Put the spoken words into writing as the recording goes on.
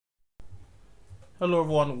Hello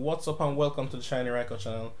everyone, what's up and welcome to the Shiny Raiko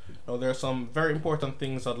channel. Now there are some very important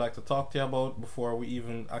things I'd like to talk to you about before we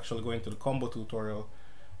even actually go into the combo tutorial.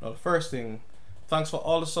 Now the first thing, thanks for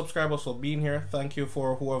all the subscribers for being here. Thank you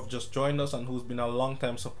for who have just joined us and who's been a long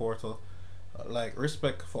time supporter.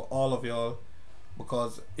 Respect for all of y'all,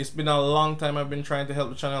 because it's been a long time I've been trying to help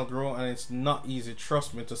the channel grow and it's not easy.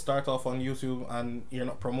 Trust me, to start off on YouTube and you're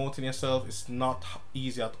not promoting yourself, it's not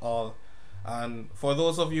easy at all. And for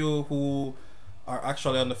those of you who are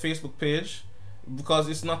actually on the Facebook page, because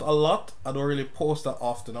it's not a lot, I don't really post that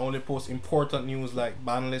often. I only post important news like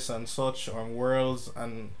ban lists and such, or worlds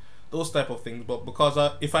and those type of things. But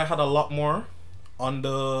because if I had a lot more on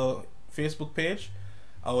the Facebook page,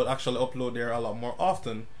 I would actually upload there a lot more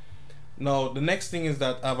often. Now the next thing is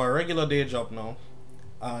that I have a regular day job now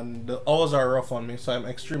and the hours are rough on me, so I'm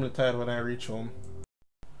extremely tired when I reach home.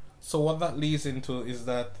 So what that leads into is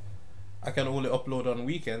that I can only upload on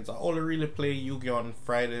weekends. I only really play Yu-Gi-Oh on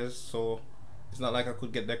Fridays, so it's not like I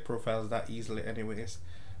could get deck profiles that easily anyways.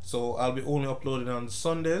 So I'll be only uploading on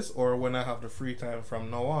Sundays or when I have the free time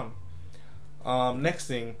from now on. Next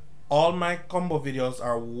thing, all my combo videos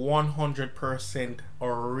are 100%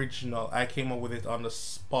 original. I came up with it on the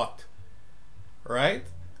spot, right?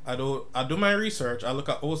 I do my research. I look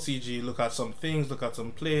at OCG, look at some things, look at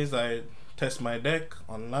some plays. I test my deck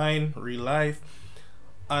online, real life,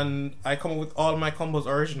 and I come up with all my combos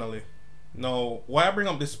originally. Now, why I bring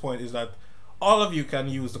up this point is that all of you can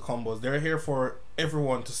use the combos. They're here for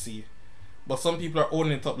everyone to see. But some people are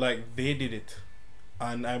owning it up like they did it.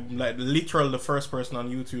 And I'm like literally the first person on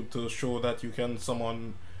YouTube to show that you can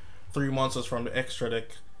summon 3 monsters from the extra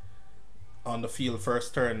deck on the field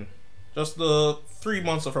first turn. Just the 3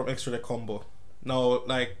 monsters from extra deck combo. Now,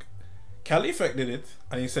 like, Califect did it,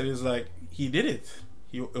 and he said it's like he did it.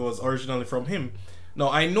 It was originally from him. Now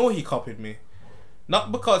I know he copied me,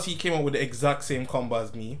 not because he came up with the exact same combo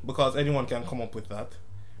as me, because anyone can come up with that,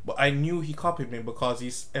 but I knew he copied me because he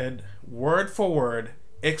said word for word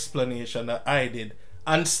explanation that I did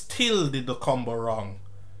and still did the combo wrong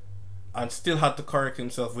and still had to correct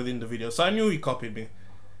himself within the video. So I knew he copied me,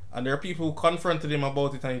 and there are people who confronted him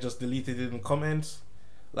about it and he just deleted it in the comments.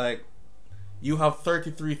 Like, you have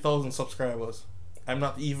 33,000 subscribers. I'm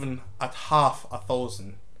not even at half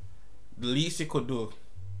 1,000. The least you could do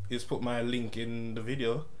is put my link in the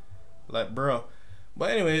video, like, bro.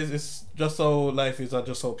 But anyways, it's just how life is and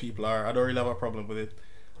just how people are. I don't really have a problem with it,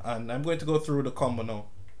 and I'm going to go through the combo now.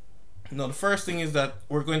 Now the first thing is that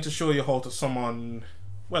we're going to show you how to summon,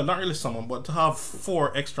 well, not really summon, but to have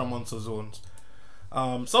 4 extra monster zones.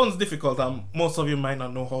 Sounds difficult and most of you might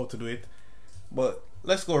not know how to do it, but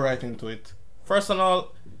let's go right into it. First of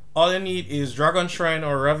all you need is Dragon Shrine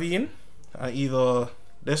or Ravine, either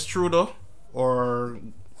Destrudo or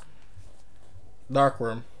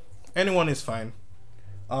Darkworm. Anyone is fine.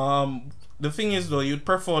 The thing is though, you'd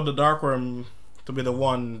prefer the Darkworm to be the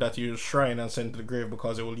one that you shrine and send to the grave,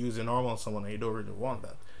 because it will use a normal summon and you don't really want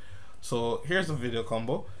that. So here's the video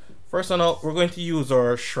combo. First of all, we're going to use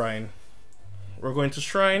our shrine. We're going to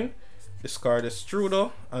shrine, discard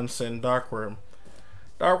Destrudo, and send Darkworm.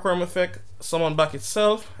 Darkworm effect, summon back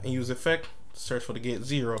itself, and use effect, search for the gate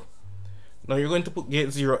 0. Now you're going to put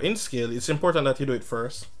gate 0 in scale. It's important that you do it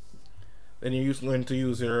first. Then you're going to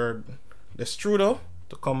use your Destrudo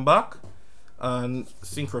to come back and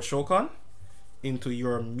Synchro Shokan into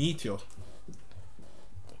your Meteor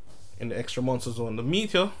in the extra monster zone. The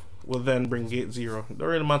Meteor will then bring gate 0. It don't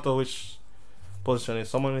really matter which position you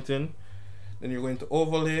summon it in. Then you're going to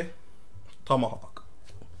overlay Tomahawk.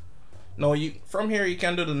 Now from here you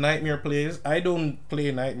can do the nightmare plays. I don't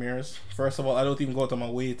play nightmares. First of all, I don't even go to my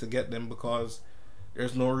way to get them because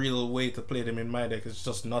there's no real way to play them in my deck. It's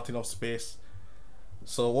just not enough space.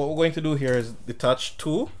 So what we're going to do here is detach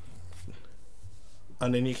 2,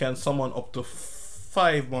 and then you can summon up to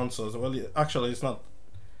 5 monsters. Well, actually it's not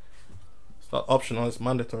optional, it's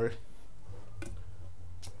mandatory.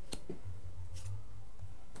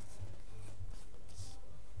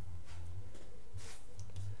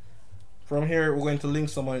 From here, we're going to link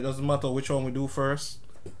someone. It doesn't matter which one we do first.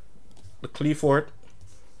 The Cleafort.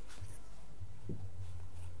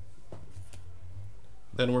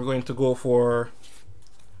 Then we're going to go for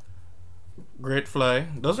Great Fly.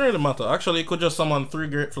 Doesn't really matter. Actually, you could just summon 3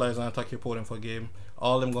 Great Flies and attack your opponent for game.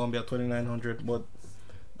 All of them gonna be at 2,900, but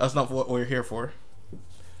that's not what we're here for.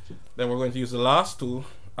 Then we're going to use the last 2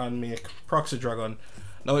 and make Proxy Dragon.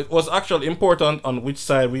 Now, it was actually important on which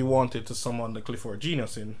side we wanted to summon the Cleafort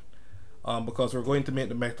Genius in. Because we're going to make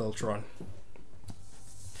the Megatron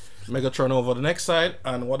over the next side,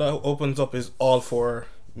 and what that opens up is all 4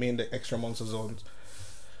 main deck extra monster zones.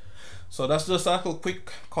 So that's just a little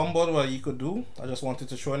quick combo that you could do. I just wanted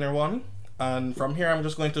to show everyone. And from here, I'm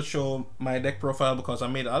just going to show my deck profile because I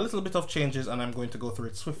made a little bit of changes and I'm going to go through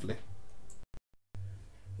it swiftly.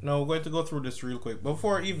 Now we're going to go through this real quick.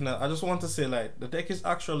 Before even that, I just want to say like the deck is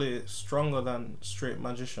actually stronger than straight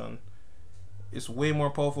magician. It's way more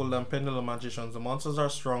powerful than pendulum magicians. The monsters are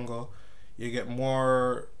stronger. You get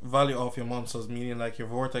more value off your monsters, meaning like your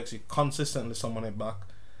vortex, you consistently summon it back.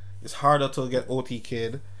 It's harder to get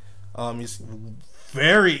OTK'd. It's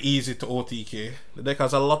very easy to OTK. The deck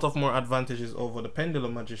has a lot of more advantages over the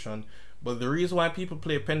pendulum magician. But the reason why people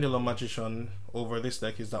play pendulum magician over this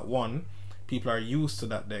deck is that one, people are used to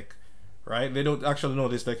that deck, right? They don't actually know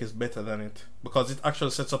this deck is better than it because it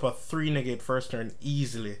actually sets up a 3-negate first turn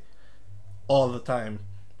easily all the time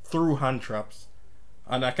through hand traps,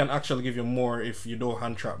 and I can actually give you more if you don't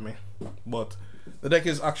hand trap me. But the deck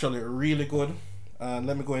is actually really good, and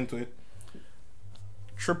let me go into it.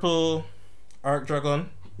 Triple Arc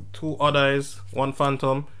Dragon, 2 Odd Eyes, 1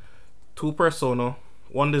 Phantom, 2 Persona,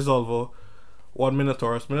 1 Dissolver, 1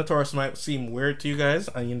 Minotaurus. Minotaurus might seem weird to you guys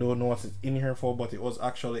and you don't know what it's in here for, but it was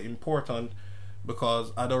actually important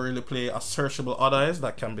because I don't really play a searchable Odd Eyes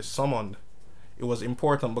that can be summoned. It was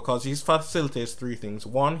important because he facilitates 3 things.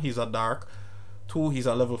 1, he's a dark. 2, he's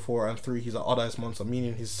a level 4. And 3, he's an Odd Eyes monster,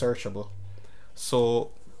 meaning he's searchable.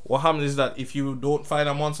 So what happens is that if you don't find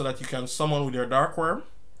a monster that you can summon with your Dark Worm,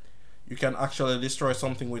 you can actually destroy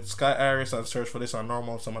something with Sky Iris and search for this on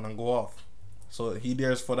normal summon and go off. So he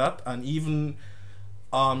dares for that. And even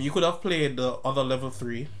you could have played the other level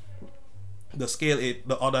 3, the scale 8,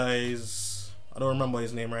 the Odd Eyes, I don't remember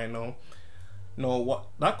his name right now. No, what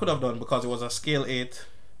that could have done, because it was a scale 8,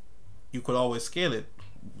 you could always scale it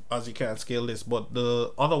as you can't scale this. But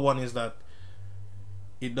the other one is that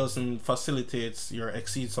it doesn't facilitate your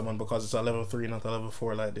exceed summon because it's a level 3, not a level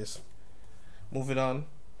 4 like this. Moving on.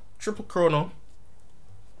 Triple Chrono,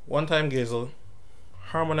 1-time Gazel,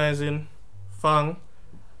 Harmonizing, Fang,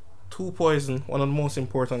 2 Poison, one of the most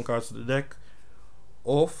important cards of the deck,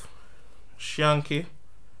 Oath, Shanky,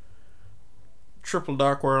 Triple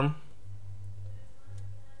Dark Worm,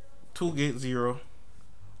 2 Gate 0,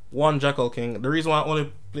 1 Jackal King. The reason why I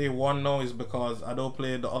only play 1 now is because I don't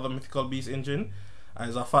play the other Mythical Beast engine, and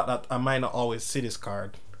it's a fact that I might not always see this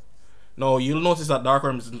card. Now you'll notice that Dark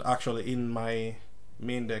Worm isn't actually in my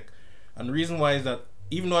main deck, and the reason why is that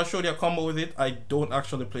even though I showed you a combo with it, I don't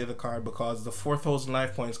actually play the card because the 4,000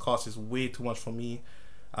 life points cost is way too much for me,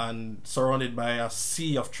 and surrounded by a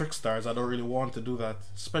sea of Trickstars, I don't really want to do that,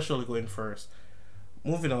 especially going first.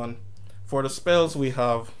 Moving on, for the spells we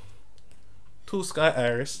have 2 Sky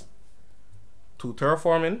Iris, 2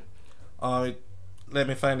 Terraforming. Let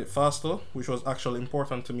me find it faster, which was actually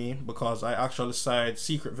important to me because I actually side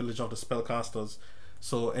Secret Village of the Spellcasters.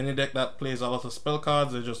 So any deck that plays a lot of spell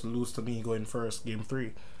cards, they just lose to me going first, game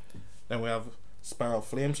 3. Then we have Spiral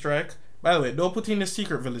Flame Strike. By the way, don't put in the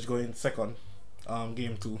Secret Village going second,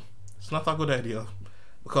 game 2. It's not a good idea,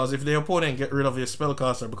 because if the opponent get rid of your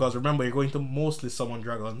spellcaster, because remember you're going to mostly summon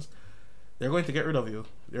dragons, they're going to get rid of you.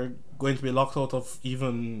 They're going to be locked out of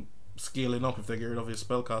even scaling up if they get rid of your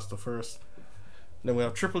spellcaster first. Then we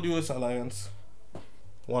have Triple Duelist Alliance,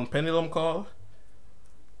 1 Pendulum Call,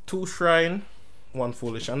 2 Shrine, 1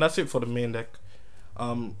 Foolish, and that's it for the main deck.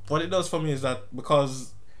 What it does for me is that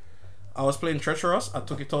because I was playing Treacherous, I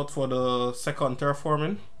took it out for the second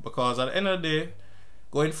Terraforming, because at the end of the day,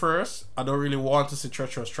 going first, I don't really want to see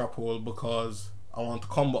Treacherous Trap Hole because I want to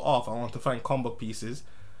combo off, I want to find combo pieces.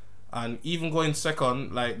 And even going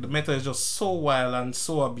second, like the meta is just so wild and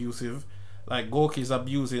so abusive. Like Goki is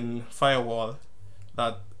abusing Firewall,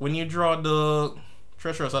 that when you draw the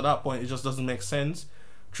Treacherous at that point, it just doesn't make sense.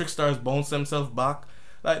 Trickstars bounce themselves back.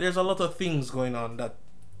 Like there's a lot of things going on that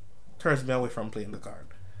turns me away from playing the card.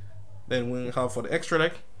 Then we have for the extra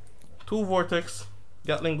deck 2 Vortex,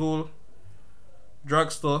 Gatling Ghoul,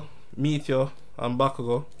 Dragster, Meteor, and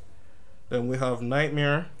Bakugo. Then we have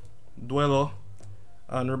Nightmare, Dweller,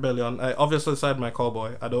 and Rebellion. I obviously side my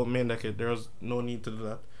Cowboy. I don't main deck it. There's no need to do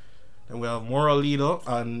that. Then we have Moral Leader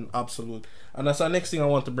and Absolute. And that's the next thing I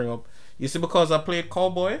want to bring up. You see, because I played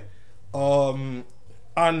Cowboy,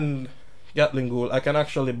 and Gatling Ghoul, I can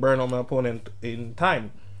actually burn on my opponent in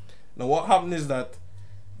time. Now what happens is that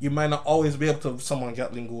you might not always be able to summon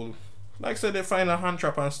Gatling Ghoul. Like I said, they find a hand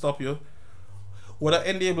trap and stop you. What that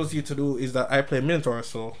enables you to do is that I play Minotaur,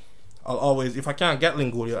 so I'll always, if I can't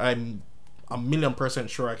Gatling Ghoul you, I'm 1,000,000%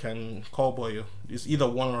 sure I can Cowboy you. It's either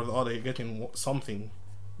one or the other, you're getting something.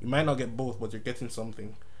 You might not get both, but you're getting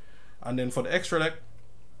something. And then for the extra deck,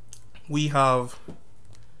 we have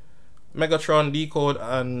Megatron, Decode,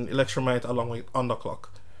 and Electromite along with Underclock.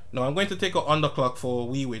 Now I'm going to take out Underclock for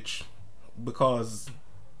Wee Witch because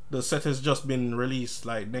the set has just been released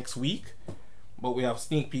like next week, but we have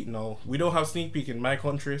sneak peek now. We don't have sneak peek in my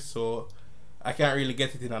country, so I can't really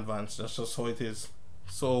get it in advance. That's just how it is.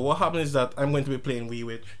 So what happens is that I'm going to be playing Wee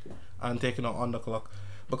Witch and taking out Underclock,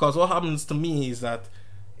 because what happens to me is that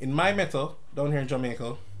in my meta down here in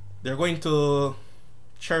Jamaica, they're going to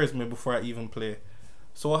cherish me before I even play.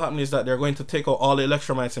 So what happens is that they're going to take out all the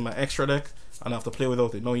Electromites in my extra deck and I have to play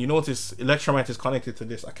without it. Now you notice Electromite is connected to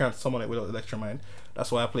this. I can't summon it without Electromite.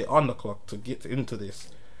 That's why I play Underclock to get into this.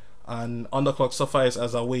 And Underclock suffice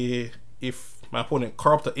as a way, if my opponent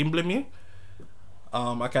corrupt or emblem me,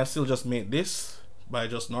 I can still just make this by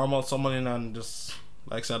just normal summoning and just,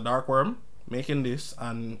 like I said, Dark Worm, making this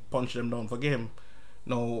and punch them down for game.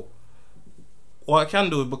 Now what I can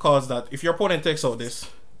do, because that if your opponent takes out this,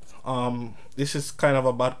 this is kind of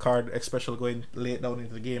a bad card, especially going late down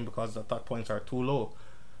into the game, because the attack points are too low.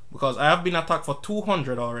 Because I have been attacked for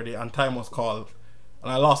 200 already and time was called,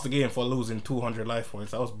 and I lost the game for losing 200 life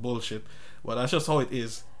points. That was bullshit, but that's just how it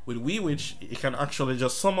is. With Wee Witch, you can actually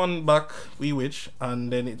just summon back Wee Witch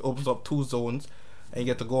and then it opens up 2 zones and you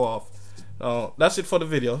get to go off. Now that's it for the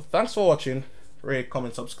video. Thanks for watching. Rate,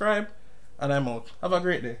 comment, subscribe, and I'm out. Have a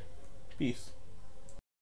great day. Peace.